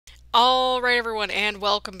Alright everyone, and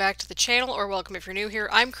welcome back to the channel, or welcome if you're new here.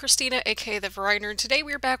 I'm Christina, aka The Variety Nerd, and today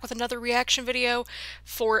we are back with another reaction video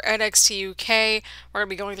for NXT UK. We're going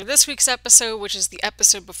to be going through this week's episode, which is the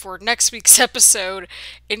episode before next week's episode,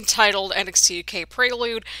 entitled NXT UK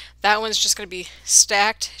Prelude. That one's just going to be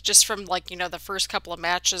stacked, just from, the first couple of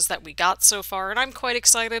matches that we got so far, and I'm quite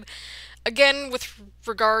excited. Again, with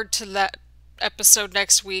regard to that episode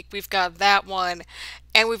next week, we've got that one,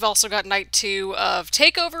 and we've also got night 2 of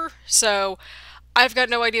Takeover, so I've got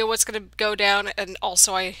no idea what's going to go down, and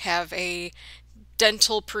also I have a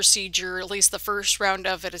dental procedure, at least the first round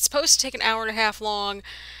of it. It's supposed to take an hour and a half long,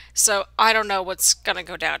 so I don't know what's going to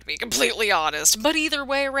go down, to be completely honest, but either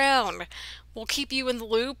way around, we'll keep you in the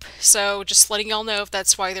loop, so just letting y'all know if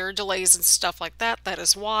that's why there are delays and stuff like that, that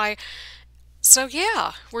is why. So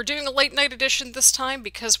yeah, we're doing a late night edition this time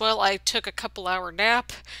because, well, I took a couple-hour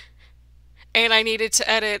nap and I needed to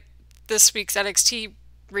edit this week's NXT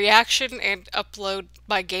reaction and upload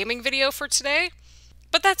my gaming video for today.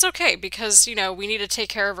 But that's okay because, we need to take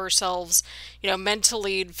care of ourselves,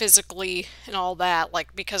 mentally and physically and all that,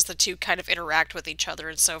 because the two kind of interact with each other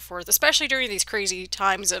and so forth, especially during these crazy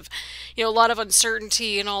times of, a lot of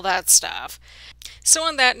uncertainty and all that stuff. So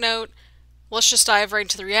on that note, let's just dive right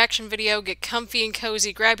into the reaction video, get comfy and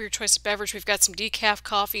cozy, grab your choice of beverage. We've got some decaf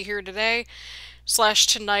coffee here today, /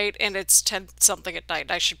 tonight, and it's 10-something at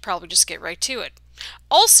night. I should probably just get right to it.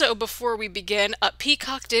 Also, before we begin,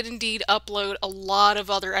 Peacock did indeed upload a lot of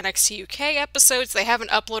other NXT UK episodes. They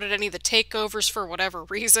haven't uploaded any of the takeovers for whatever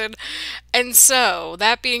reason. And so,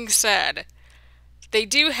 that being said, they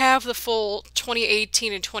do have the full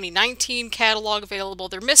 2018 and 2019 catalog available.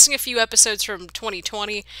 They're missing a few episodes from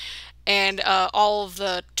 2020, and all of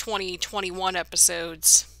the 2021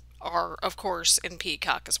 episodes are, of course, in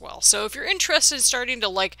Peacock as well. So if you're interested in starting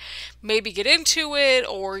to, maybe get into it,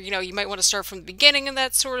 or, you might want to start from the beginning and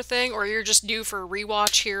that sort of thing, or you're just due for a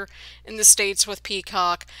rewatch here in the States with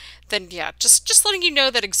Peacock, then yeah, just letting you know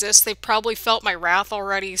that exists. They've probably felt my wrath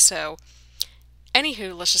already, so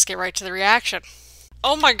anywho, let's just get right to the reaction.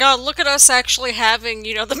 Oh my god, look at us actually having,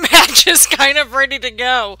 the matches kind of ready to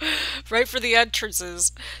go, right for the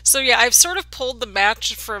entrances. So yeah, I've sort of pulled the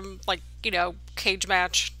match from,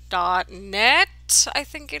 cagematch.net, I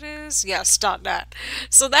think it is? Yes, .net.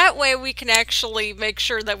 So that way we can actually make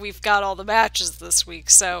sure that we've got all the matches this week,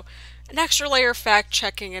 so an extra layer of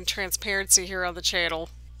fact-checking and transparency here on the channel.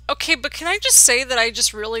 Okay, but can I just say that I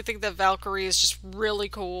just really think that Valkyrie is just really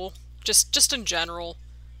cool, just in general.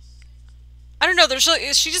 I don't know,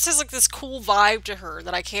 she just has this cool vibe to her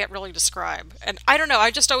that I can't really describe. And I don't know,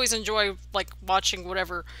 I just always enjoy watching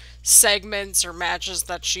whatever segments or matches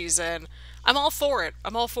that she's in. I'm all for it.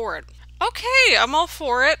 I'm all for it. Okay, I'm all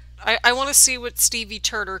for it. I want to see what Stevie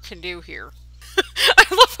Turner can do here. I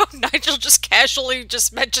love how Nigel just casually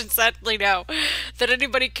just mentions that, that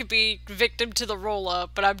anybody could be victim to the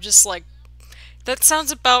roll-up, but I'm just like, that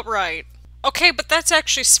sounds about right. Okay, but that's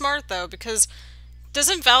actually smart though, because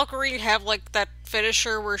doesn't Valkyrie have, that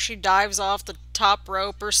finisher where she dives off the top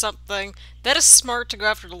rope or something? That is smart to go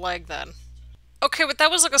after the leg, then. Okay, but that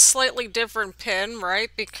was, a slightly different pin, right?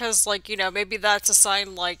 Because, maybe that's a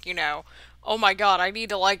sign, oh my god, I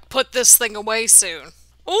need to, put this thing away soon.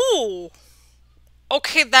 Ooh!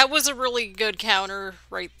 Okay, that was a really good counter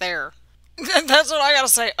right there. That's what I gotta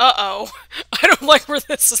say. Uh-oh. I don't like where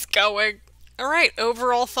this is going. Alright,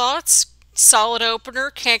 overall thoughts? Solid opener,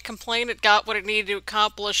 can't complain, it got what it needed to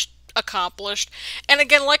accomplished. And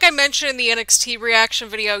again, like I mentioned in the NXT reaction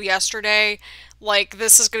video yesterday,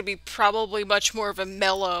 this is going to be probably much more of a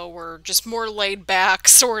mellow or just more laid back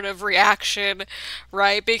sort of reaction,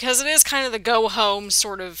 right? Because it is kind of the go home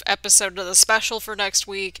sort of episode of the special for next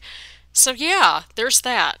week. So yeah, there's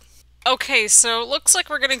that. Okay, so it looks like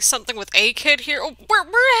we're getting something with A-Kid here. Oh, where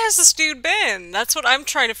has this dude been? That's what I'm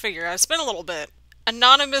trying to figure out. It's been a little bit.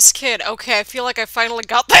 Anonymous kid. Okay, I feel like I finally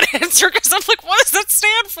got that answer because I'm like, what does that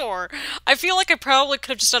stand for? I feel like I probably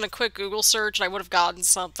could have just done a quick Google search and I would have gotten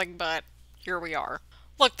something, but here we are.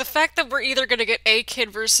 Look, the fact that we're either going to get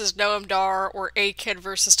A-Kid versus Noam Dar or A-Kid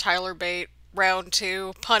versus Tyler Bate, round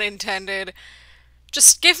 2, pun intended.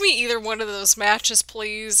 Just give me either one of those matches,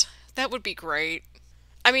 please. That would be great.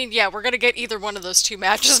 I mean, yeah, we're going to get either one of those two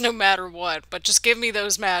matches no matter what, but just give me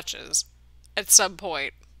those matches at some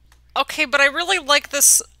point. Okay, but I really like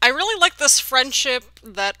this friendship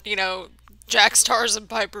that, Jack Starz and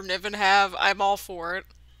Piper Niven have. I'm all for it.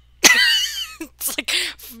 It's like,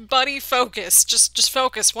 buddy, focus. Just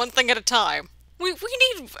focus, one thing at a time. We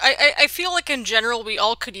need, I feel like in general we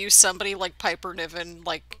all could use somebody like Piper Niven,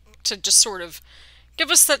 to just sort of give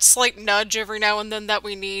us that slight nudge every now and then that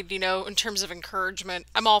we need, in terms of encouragement.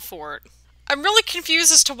 I'm all for it. I'm really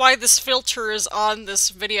confused as to why this filter is on this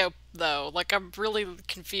video, though. Like, I'm really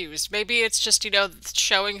confused. Maybe it's just,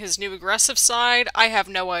 showing his new aggressive side. I have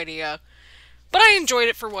no idea. But I enjoyed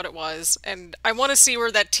it for what it was, and I want to see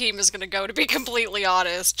where that team is going to go, to be completely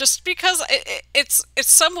honest. Just because it's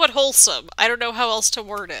somewhat wholesome. I don't know how else to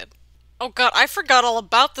word it. Oh god, I forgot all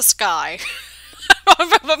about this guy.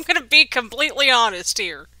 I'm going to be completely honest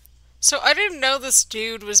here. So I didn't know this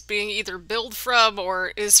dude was being either billed from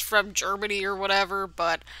or is from Germany or whatever,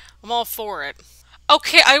 but I'm all for it.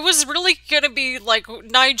 Okay, I was really gonna be like,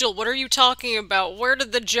 Nigel, what are you talking about? Where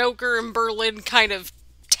did the Joker and Berlin kind of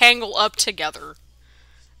tangle up together?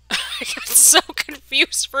 I got so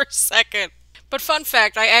confused for a second. But fun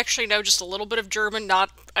fact, I actually know just a little bit of German, not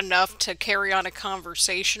enough to carry on a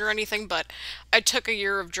conversation or anything, but I took a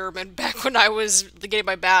year of German back when I was getting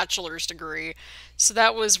my bachelor's degree. So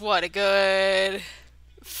that was, what, a good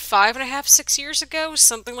 5.5, 6 years ago?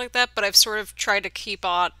 Something like that, but I've sort of tried to keep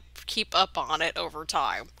up on it over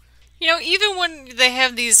time. Even when they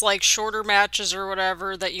have these, like, shorter matches or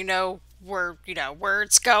whatever that where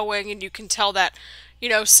it's going, and you can tell that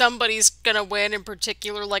somebody's gonna win in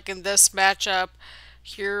particular, like in this matchup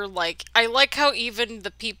here. Like, I like how even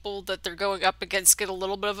the people that they're going up against get a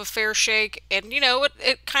little bit of a fair shake, and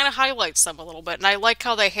it kind of highlights them a little bit, and I like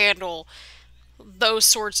how they handle those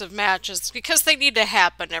sorts of matches because they need to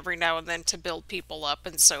happen every now and then to build people up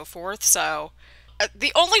and so forth. So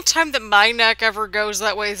the only time that my neck ever goes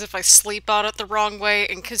that way is if I sleep on it the wrong way,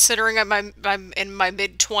 and considering I'm in my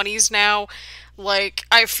mid-20s now, like,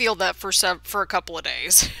 I feel that for a couple of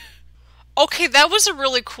days. Okay, that was a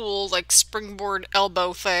really cool, like, springboard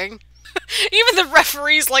elbow thing. Even the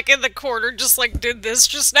referees, like, in the corner just, like, did this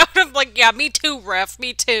just now. I'm like, yeah, me too, ref,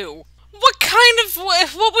 me too.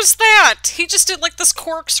 What was that? He just did, like, this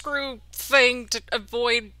corkscrew thing to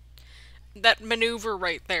avoid that maneuver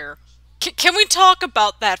right there. Can we talk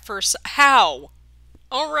about that first? How?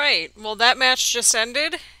 Alright, well, that match just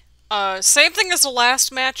ended. Same thing as the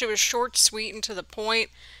last match. It was short, sweet, and to the point.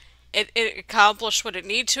 It accomplished what it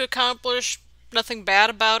needed to accomplish. Nothing bad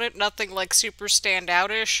about it. Nothing, like, super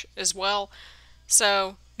standout-ish as well.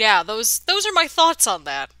 So, yeah, those are my thoughts on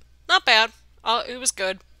that. Not bad. It was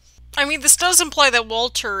good. I mean, this does imply that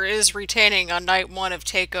Walter is retaining on night 1 of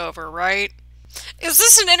TakeOver, right? Is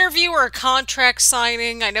this an interview or a contract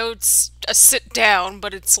signing? I know it's a sit down,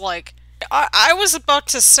 but it's like... I was about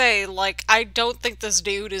to say, like, I don't think this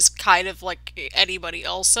dude is kind of like anybody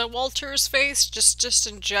else that Walter's faced, just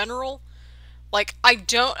in general. Like, I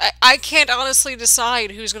can't honestly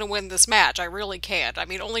decide who's gonna win this match. I really can't. I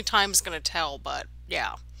mean, only time's gonna tell, but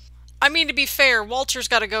yeah. I mean, to be fair, Walter's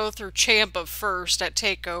gotta go through Ciampa first at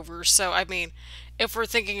TakeOver, so, I mean, if we're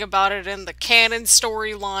thinking about it in the canon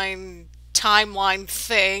storyline, timeline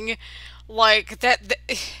thing, like,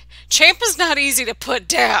 Ciampa's not easy to put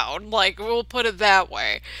down, like, we'll put it that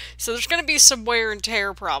way. So there's gonna be some wear and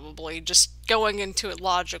tear, probably, just going into it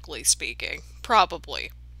logically speaking.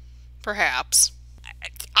 Probably. Perhaps.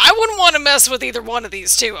 I wouldn't want to mess with either one of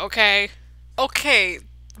these two, okay? Okay,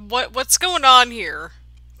 what's going on here?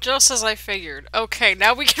 Just as I figured. Okay,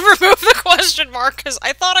 now we can remove the question mark, because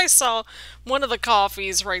I thought I saw one of the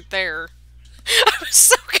coffees right there. I was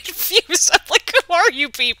so confused. I'm like, who are you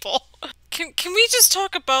people? Can we just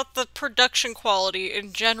talk about the production quality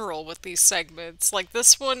in general with these segments? Like,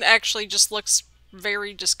 this one actually just looks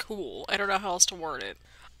very just cool. I don't know how else to word it.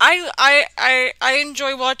 I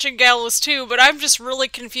enjoy watching Gallus too, but I'm just really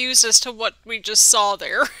confused as to what we just saw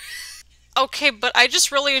there. Okay, but I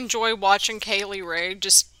just really enjoy watching Kaylee Ray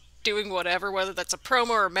just doing whatever, whether that's a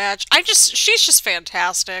promo or a match. She's just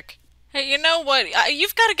fantastic. Hey, you know what?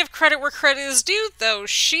 You've got to give credit where credit is due, though.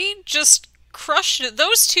 She just crushed it.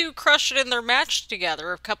 Those two crushed it in their match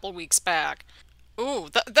together a couple weeks back. Ooh,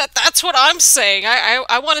 that's what I'm saying.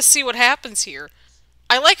 I want to see what happens here.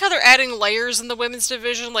 I like how they're adding layers in the women's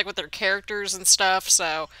division, like with their characters and stuff,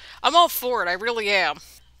 so I'm all for it. I really am.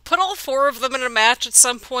 Put all 4 of them in a match at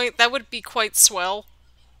some point. That would be quite swell.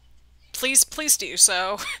 Please do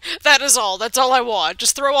so. That is all. That's all I want.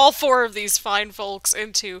 Just throw all 4 of these fine folks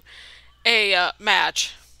into a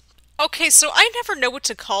match. Okay, so I never know what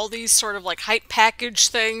to call these sort of like hype package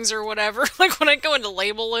things or whatever. Like when I go in to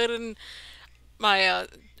label it in my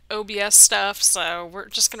OBS stuff, so we're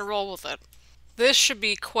just gonna roll with it. This should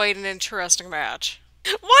be quite an interesting match.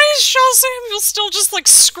 Why is Shaw Samuel still just like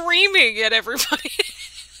screaming at everybody?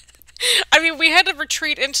 I mean, we had to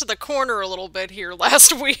retreat into the corner a little bit here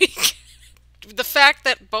last week. The fact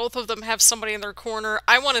that both of them have somebody in their corner,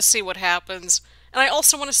 I want to see what happens. And I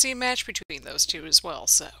also want to see a match between those two as well,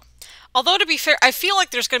 so... Although, to be fair, I feel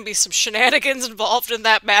like there's going to be some shenanigans involved in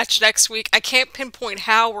that match next week. I can't pinpoint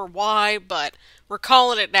how or why, but we're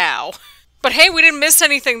calling it now. But hey, we didn't miss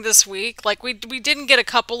anything this week. Like, we didn't get a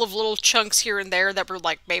couple of little chunks here and there that were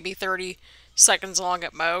like maybe 30 seconds long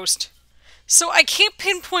at most. So I can't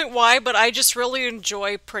pinpoint why, but I just really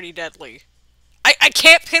enjoy Pretty Deadly. I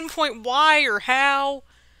can't pinpoint why or how.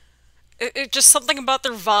 It just something about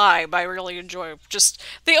their vibe I really enjoy. Just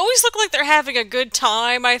they always look like they're having a good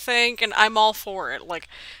time, I think, and I'm all for it. Like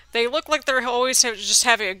they look like they're always just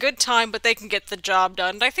having a good time, but they can get the job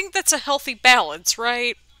done. And I think that's a healthy balance,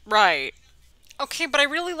 right? Right. Okay, but I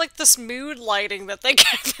really like this mood lighting that they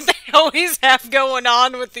that they always have going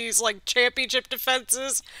on with these like championship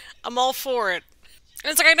defenses. I'm all for it.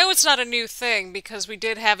 And it's like I know it's not a new thing because we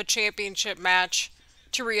did have a championship match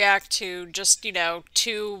to react to just,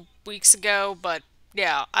 2 weeks ago, but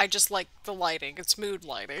yeah, I just like the lighting. It's mood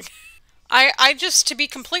lighting. I just, to be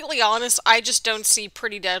completely honest, I just don't see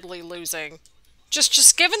Pretty Deadly losing.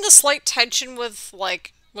 Just given the slight tension with,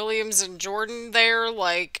 like, Williams and Jordan there,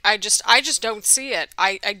 like, I just don't see it.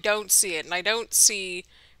 I don't see it, and I don't see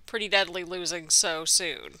Pretty Deadly losing so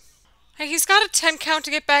soon. Hey, he's got a 10 count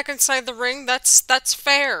to get back inside the ring. That's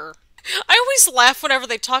fair. I always laugh whenever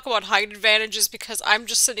they talk about height advantages because I'm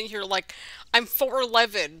just sitting here like I'm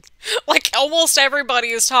 4'11". Like almost everybody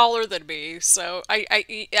is taller than me, so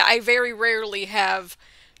I very rarely have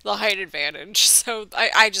the height advantage. So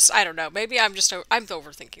I don't know. Maybe I'm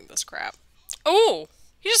overthinking this crap. Ooh,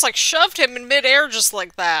 he just like shoved him in midair just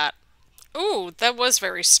like that. Ooh, that was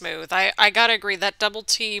very smooth. I gotta agree that double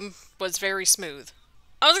team was very smooth.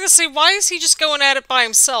 I was gonna say, why is he just going at it by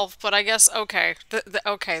himself? But I guess, okay.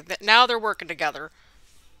 Now they're working together.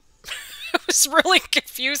 I was really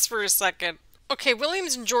confused for a second. Okay,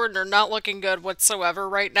 Williams and Jordan are not looking good whatsoever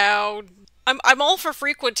right now. I'm all for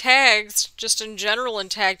frequent tags, just in general in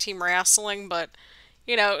tag team wrestling, but,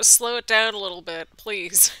 slow it down a little bit,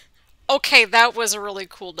 please. Okay, that was a really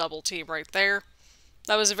cool double team right there.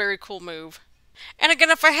 That was a very cool move. And again,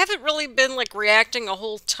 if I haven't really been like reacting a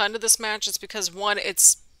whole ton to this match, it's because one,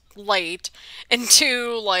 it's late, and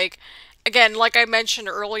two, like, again, like I mentioned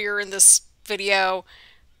earlier in this video,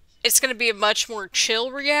 it's going to be a much more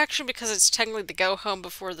chill reaction because it's technically the go home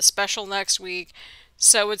before the special next week,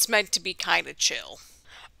 so it's meant to be kind of chill.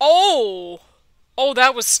 Oh! Oh,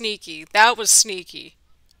 that was sneaky. That was sneaky.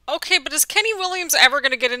 Okay, but is Kenny Williams ever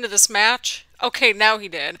going to get into this match? Okay, now he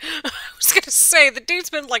did. I was going to say, the dude's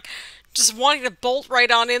been like just wanting to bolt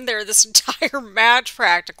right on in there this entire match,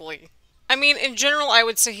 practically. I mean, in general, I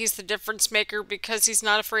would say he's the difference maker because he's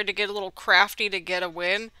not afraid to get a little crafty to get a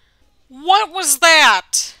win. What was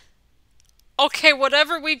that? Okay,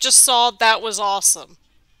 whatever we just saw, that was awesome.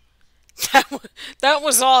 That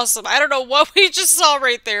was awesome. I don't know what we just saw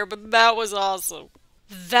right there, but that was awesome.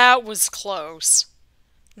 That was close.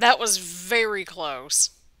 That was very close.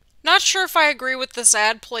 Not sure if I agree with this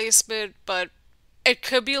ad placement, but it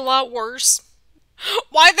could be a lot worse.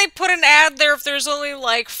 Why'd they put an ad there if there's only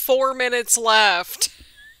like 4 minutes left?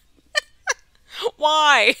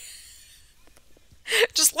 Why?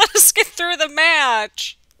 Just let us get through the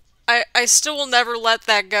match. I still will never let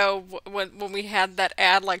that go when we had that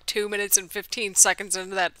ad like 2 minutes and 15 seconds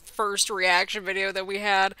into that first reaction video that we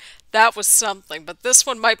had. That was something, but this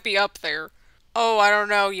one might be up there. Oh, I don't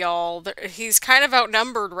know, y'all. He's kind of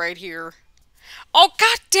outnumbered right here. Oh,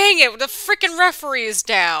 god dang it! The freaking referee is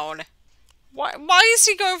down. Why is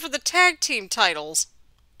he going for the tag team titles?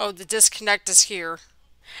 Oh, the disconnect is here.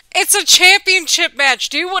 It's a championship match.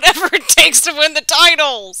 Do whatever it takes to win the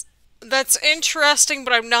titles. That's interesting,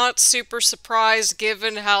 but I'm not super surprised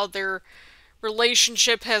given how their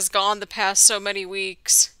relationship has gone the past so many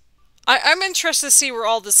weeks. I'm interested to see where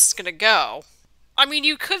all this is going to go. I mean,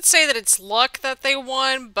 you could say that it's luck that they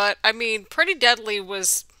won, but I mean, Pretty Deadly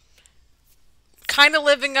was kind of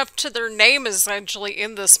living up to their name essentially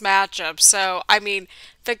in this matchup. So, I mean,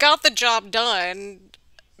 they got the job done,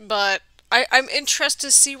 but I'm interested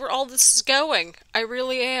to see where all this is going. I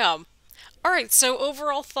really am. Alright, so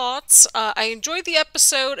overall thoughts. I enjoyed the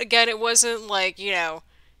episode. Again, it wasn't like, it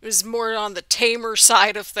was more on the tamer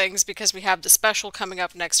side of things because we have the special coming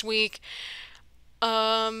up next week.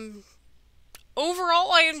 Overall,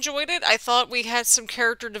 I enjoyed it. I thought we had some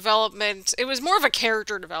character development. It was more of a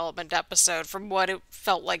character development episode from what it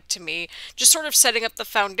felt like to me. Just sort of setting up the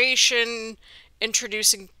foundation,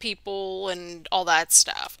 introducing people, and all that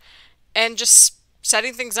stuff. And just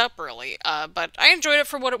setting things up, really. But I enjoyed it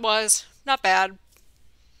for what it was. Not bad.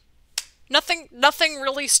 Nothing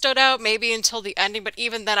really stood out maybe until the ending, but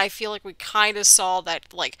even then I feel like we kind of saw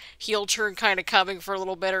that like heel turn kind of coming for a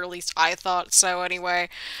little bit, or at least I thought so anyway.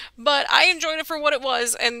 But I enjoyed it for what it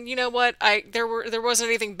was, and you know what? There wasn't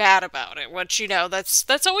anything bad about it, which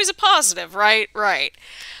that's always a positive, right? Right.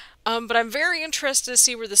 But I'm very interested to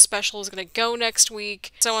see where the special is going to go next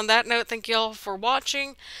week. So on that note, thank you all for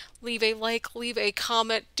watching. Leave a like, leave a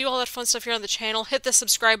comment, do all that fun stuff here on the channel. Hit the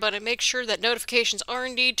subscribe button, make sure that notifications are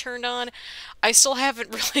indeed turned on. I still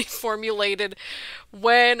haven't really formulated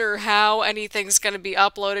when or how anything's going to be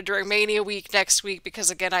uploaded during Mania week next week,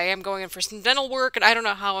 because again, I am going in for some dental work and I don't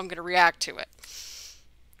know how I'm going to react to it.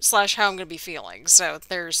 Slash how I'm going to be feeling. So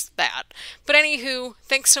there's that. But anywho,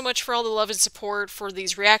 thanks so much for all the love and support for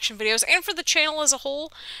these reaction videos and for the channel as a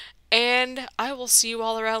whole. And I will see you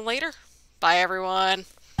all around later. Bye everyone.